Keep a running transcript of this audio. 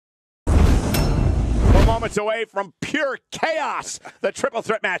moments away from pure chaos. The triple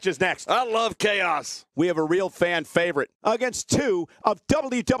threat match is next. I love chaos. We have a real fan favorite against two of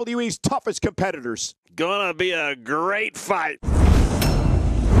WWE's toughest competitors. Gonna be a great fight.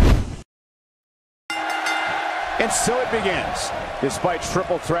 And so it begins. Despite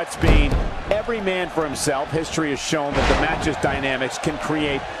triple threats being every man for himself, history has shown that the match's dynamics can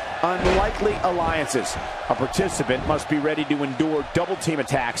create unlikely alliances. A participant must be ready to endure double team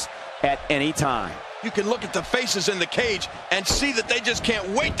attacks at any time. You can look at the faces in the cage and see that they just can't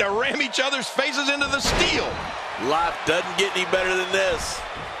wait to ram each other's faces into the steel. Life doesn't get any better than this.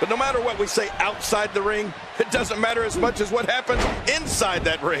 But no matter what we say outside the ring, it doesn't matter as much as what happens inside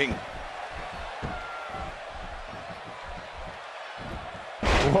that ring.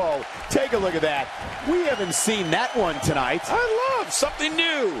 Whoa, take a look at that. We haven't seen that one tonight. I love something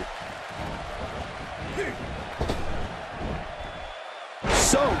new.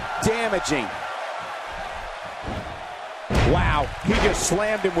 So damaging. Wow, he just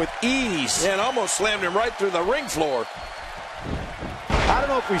slammed him with ease. And almost slammed him right through the ring floor. I don't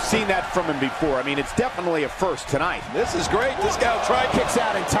know if we've seen that from him before. I mean, it's definitely a first tonight. This is great. This guy will try. Kicks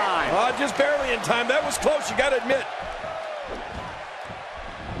out in time. Just barely in time. That was close, you got to admit.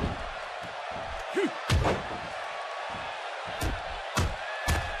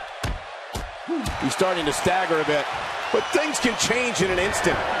 He's starting to stagger a bit. But things can change in an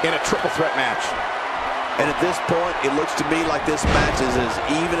instant in a triple threat match. And at this point, it looks to me like this match is as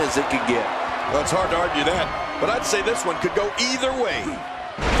even as it could get. Well, it's hard to argue that. But I'd say this one could go either way.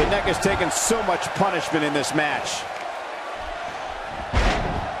 The neck has taken so much punishment in this match.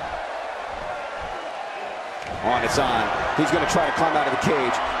 On, it's on. He's going to try to climb out of the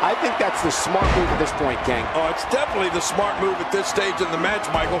cage. I think that's the smart move at this point, King. Oh, it's definitely the smart move at this stage in the match,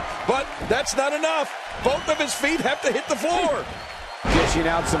 Michael. But that's not enough. Both of his feet have to hit the floor. Dishing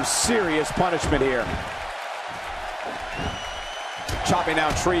out some serious punishment here. Chopping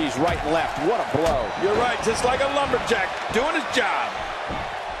down trees right and left. What a blow. You're right, just like a lumberjack doing his job.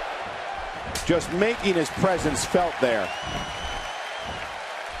 Just making his presence felt there.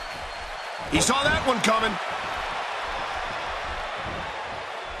 He saw that one coming.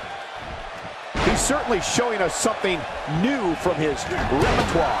 He's certainly showing us something new from his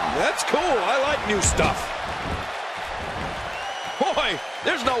repertoire. That's cool. I like new stuff. Boy,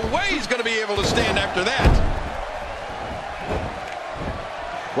 there's no way he's going to be able to stand after that.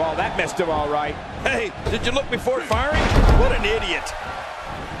 Well, that missed him all right. Hey, did you look before firing? What an idiot.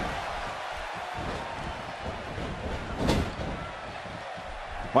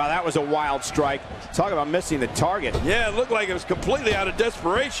 Wow, that was a wild strike. Talk about missing the target. Yeah, it looked like it was completely out of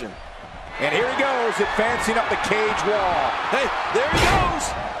desperation. And here he goes, advancing up the cage wall. Hey, there he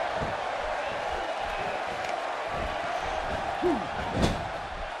goes.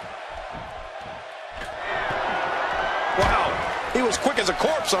 Wow, he was quick as a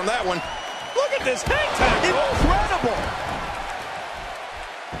corpse on that one. Look at this hang time. Incredible.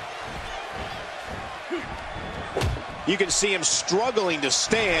 You can see him struggling to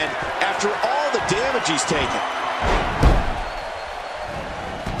stand after all the damage he's taken.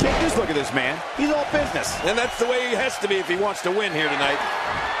 Just look at this man. He's all business. And that's the way he has to be if he wants to win here tonight.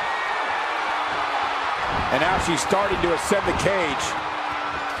 And now she's starting to ascend the cage.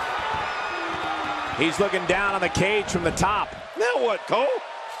 He's looking down on the cage from the top. Now what, Cole?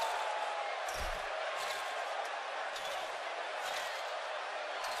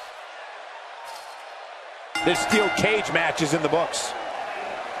 This steel cage match is in the books.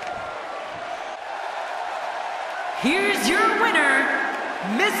 Here's your winner,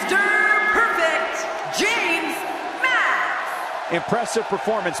 Mr. Perfect, James Maxwell. Impressive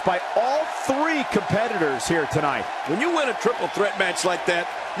performance by all three competitors here tonight. When you win a triple threat match like that,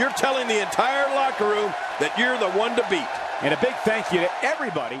 you're telling the entire locker room that you're the one to beat. And a big thank you to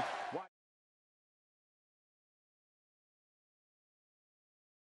everybody